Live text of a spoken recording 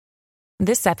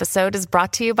This episode is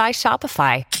brought to you by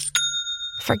Shopify.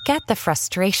 Forget the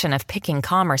frustration of picking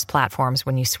commerce platforms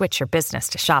when you switch your business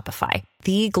to Shopify,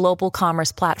 the global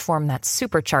commerce platform that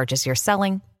supercharges your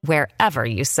selling wherever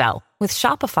you sell. With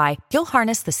Shopify, you'll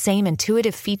harness the same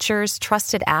intuitive features,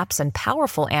 trusted apps, and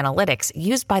powerful analytics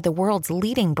used by the world's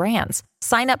leading brands.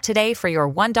 Sign up today for your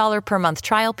 $1 per month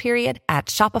trial period at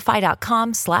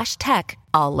shopify.com/tech,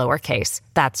 all lowercase.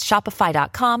 That's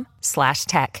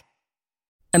shopify.com/tech.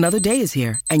 Another day is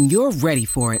here, and you're ready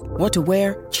for it. What to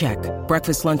wear? Check.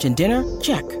 Breakfast, lunch, and dinner?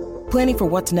 Check. Planning for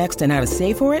what's next and how to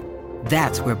save for it?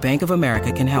 That's where Bank of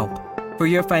America can help. For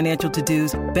your financial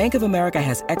to-dos, Bank of America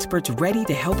has experts ready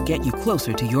to help get you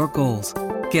closer to your goals.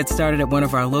 Get started at one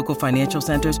of our local financial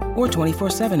centers or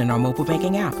 24/7 in our mobile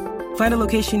banking app. Find a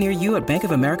location near you at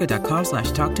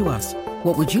bankofamerica.com/talktous.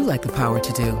 What would you like the power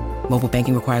to do? Mobile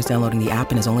banking requires downloading the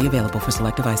app and is only available for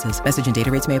select devices. Message and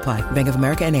data rates may apply. Bank of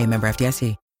America N.A., member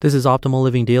FDIC. This is Optimal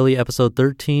Living Daily, episode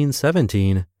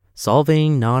 1317,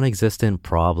 Solving Non-Existent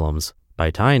Problems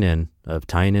by Tynan of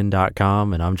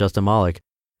Tynan.com, and I'm Justin Malik.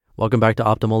 Welcome back to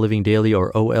Optimal Living Daily,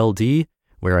 or OLD,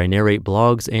 where I narrate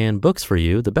blogs and books for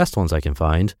you, the best ones I can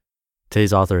find.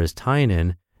 Today's author is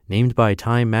Tynan, named by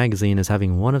Time Magazine as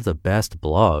having one of the best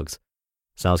blogs.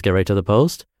 So let's get right to the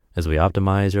post as we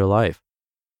optimize your life.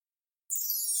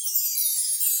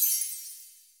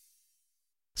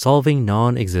 Solving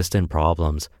Non-Existent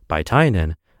Problems by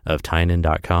Tynan of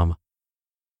Tynan.com.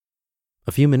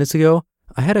 A few minutes ago,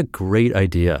 I had a great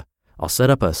idea. I'll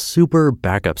set up a super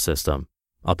backup system.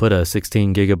 I'll put a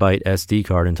 16 gigabyte SD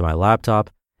card into my laptop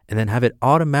and then have it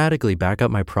automatically back up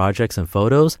my projects and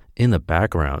photos in the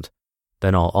background.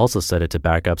 Then I'll also set it to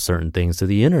back up certain things to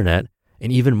the internet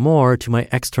and even more to my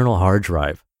external hard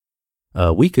drive.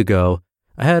 A week ago,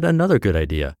 I had another good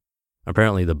idea.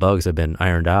 Apparently the bugs have been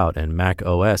ironed out and Mac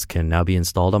OS can now be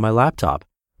installed on my laptop.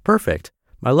 Perfect.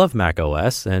 I love Mac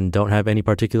OS and don't have any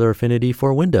particular affinity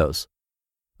for Windows.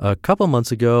 A couple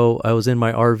months ago, I was in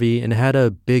my RV and had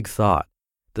a big thought.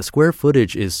 The square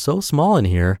footage is so small in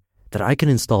here that I can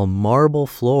install marble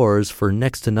floors for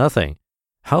next to nothing.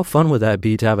 How fun would that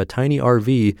be to have a tiny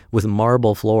RV with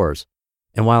marble floors?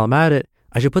 And while I'm at it,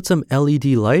 I should put some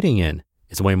LED lighting in.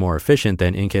 It's way more efficient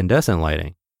than incandescent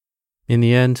lighting. In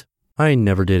the end, I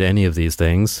never did any of these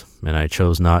things, and I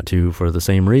chose not to for the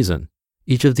same reason.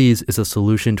 Each of these is a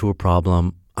solution to a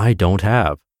problem I don't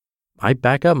have. I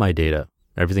back up my data.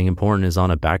 Everything important is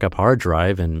on a backup hard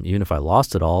drive, and even if I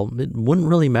lost it all, it wouldn't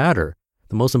really matter.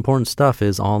 The most important stuff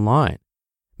is online.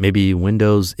 Maybe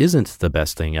Windows isn't the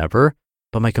best thing ever,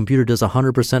 but my computer does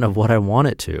 100% of what I want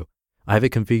it to. I have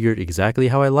it configured exactly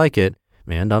how I like it,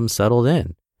 and I'm settled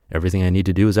in. Everything I need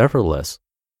to do is effortless.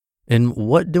 And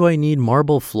what do I need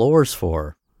marble floors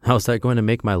for? How's that going to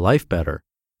make my life better?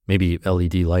 Maybe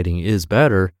LED lighting is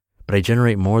better, but I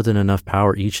generate more than enough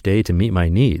power each day to meet my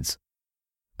needs.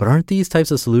 But aren't these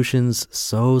types of solutions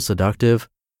so seductive?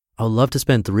 I would love to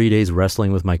spend 3 days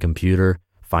wrestling with my computer,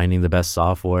 finding the best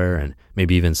software, and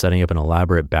maybe even setting up an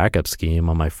elaborate backup scheme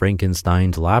on my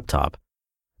Frankenstein's laptop.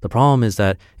 The problem is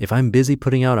that if I'm busy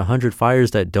putting out 100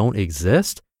 fires that don't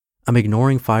exist, I'm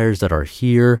ignoring fires that are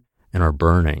here and are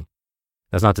burning.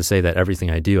 That's not to say that everything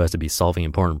I do has to be solving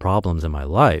important problems in my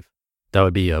life. That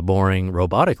would be a boring,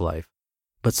 robotic life.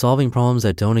 But solving problems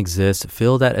that don't exist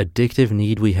fill that addictive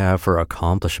need we have for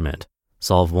accomplishment.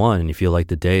 Solve one and you feel like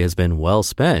the day has been well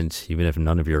spent, even if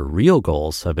none of your real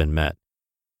goals have been met.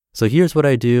 So here's what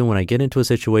I do when I get into a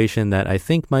situation that I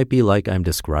think might be like I'm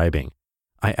describing.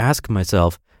 I ask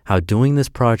myself how doing this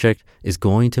project is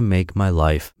going to make my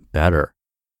life better.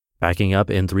 Backing up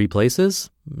in 3 places?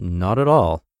 Not at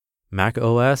all. Mac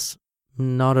OS?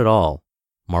 Not at all.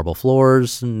 Marble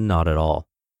floors? Not at all.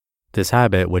 This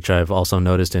habit, which I've also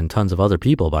noticed in tons of other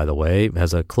people, by the way,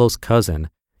 has a close cousin,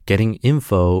 getting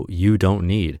info you don't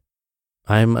need.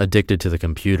 I'm addicted to the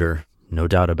computer, no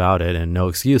doubt about it, and no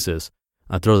excuses.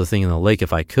 I'd throw the thing in the lake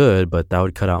if I could, but that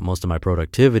would cut out most of my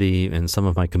productivity and some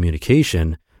of my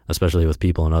communication, especially with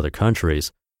people in other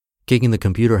countries. Kicking the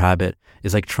computer habit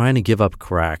is like trying to give up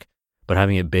crack, but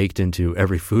having it baked into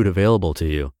every food available to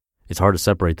you. It's hard to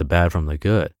separate the bad from the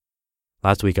good.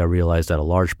 Last week, I realized that a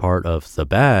large part of the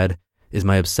bad is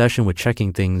my obsession with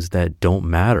checking things that don't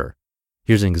matter.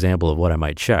 Here's an example of what I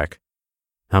might check.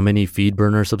 How many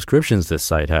FeedBurner subscriptions this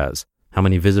site has? How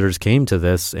many visitors came to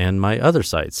this and my other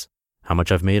sites? How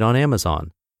much I've made on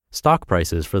Amazon? Stock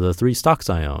prices for the 3 stocks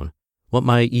I own? What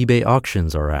my eBay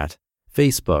auctions are at?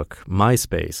 Facebook,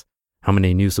 MySpace? How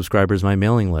many new subscribers my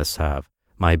mailing lists have?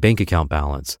 My bank account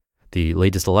balance? The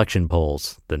latest election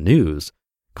polls? The news?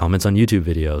 Comments on YouTube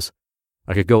videos?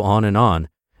 I could go on, and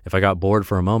If I got bored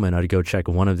for a moment, I'd go check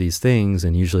one of these things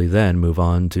and usually then move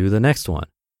on to the next one.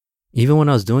 Even when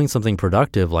I was doing something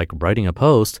productive like writing a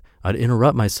post, I'd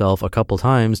interrupt myself a couple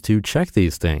times to check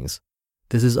these things.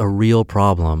 This is a real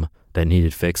problem that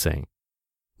needed fixing.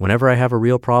 Whenever I have a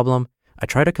real problem, I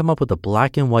try to come up with a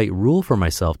black and white rule for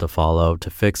myself to follow to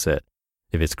fix it.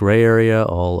 If it's gray area,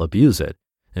 I'll abuse it.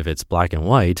 If it's black and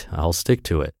white, I'll stick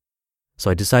to it.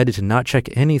 So I decided to not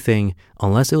check anything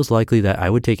unless it was likely that I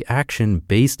would take action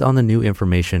based on the new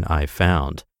information I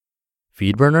found.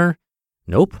 FeedBurner?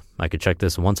 Nope, I could check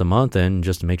this once a month and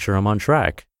just make sure I'm on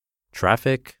track.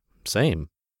 Traffic? Same.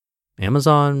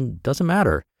 Amazon? Doesn't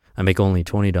matter. I make only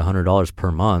 $20 to $100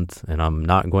 per month, and I'm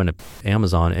not going to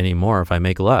Amazon anymore if I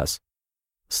make less.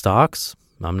 Stocks?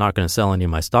 I'm not going to sell any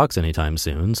of my stocks anytime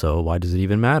soon, so why does it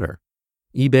even matter?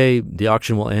 eBay, the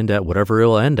auction will end at whatever it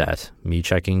will end at. Me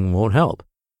checking won't help.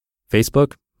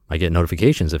 Facebook? I get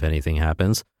notifications if anything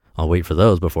happens. I'll wait for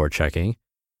those before checking.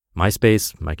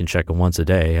 MySpace, I can check once a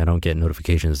day. I don't get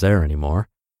notifications there anymore.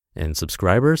 And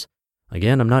subscribers?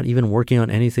 Again, I'm not even working on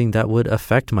anything that would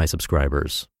affect my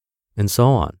subscribers. And so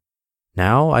on.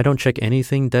 Now, I don't check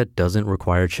anything that doesn't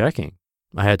require checking.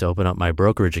 I had to open up my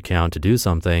brokerage account to do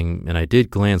something, and I did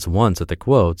glance once at the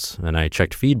quotes, and I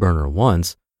checked FeedBurner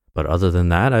once, but other than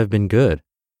that, I've been good.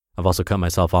 I've also cut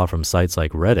myself off from sites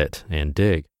like Reddit and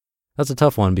Dig. That's a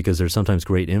tough one because there's sometimes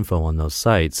great info on those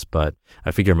sites, but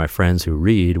I figure my friends who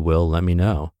read will let me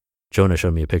know. Jonah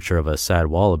showed me a picture of a sad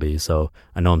wallaby, so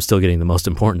I know I'm still getting the most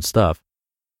important stuff.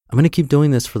 I'm going to keep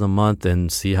doing this for the month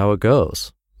and see how it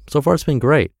goes. So far, it's been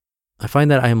great. I find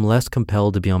that I am less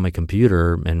compelled to be on my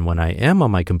computer, and when I am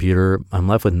on my computer, I'm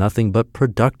left with nothing but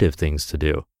productive things to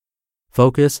do.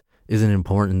 Focus is an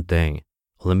important thing.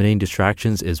 Eliminating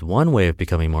distractions is one way of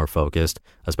becoming more focused,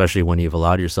 especially when you've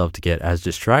allowed yourself to get as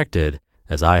distracted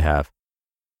as I have.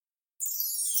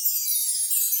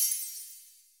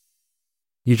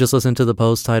 You just listened to the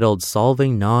post titled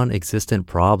Solving Non-Existent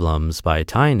Problems by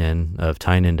Tynan of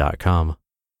Tynan.com.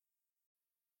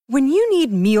 When you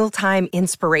need mealtime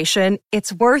inspiration,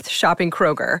 it's worth shopping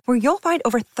Kroger, where you'll find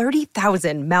over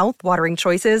 30,000 mouth-watering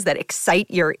choices that excite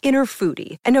your inner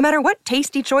foodie. And no matter what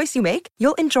tasty choice you make,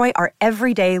 you'll enjoy our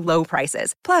everyday low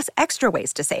prices, plus extra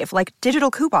ways to save, like digital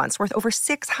coupons worth over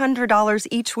 $600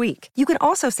 each week. You can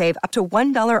also save up to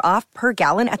 $1 off per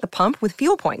gallon at the pump with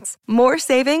fuel points. More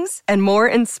savings and more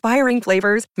inspiring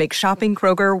flavors make shopping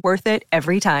Kroger worth it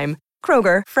every time.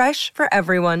 Kroger, fresh for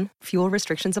everyone. Fuel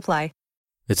restrictions apply.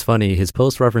 It's funny, his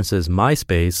post references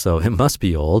MySpace, so it must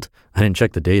be old. I didn't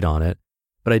check the date on it.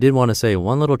 But I did want to say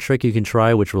one little trick you can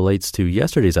try, which relates to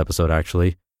yesterday's episode,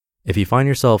 actually. If you find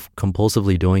yourself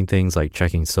compulsively doing things like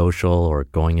checking social or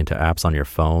going into apps on your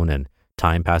phone and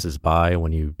time passes by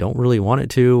when you don't really want it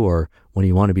to or when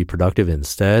you want to be productive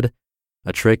instead,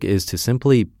 a trick is to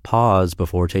simply pause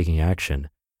before taking action.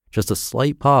 Just a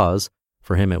slight pause.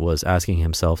 For him, it was asking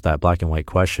himself that black and white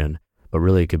question, but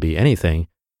really it could be anything.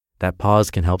 That pause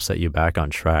can help set you back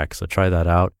on track, so try that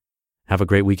out. Have a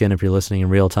great weekend if you're listening in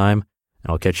real time,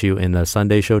 and I'll catch you in the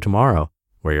Sunday show tomorrow,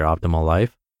 where your optimal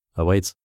life awaits.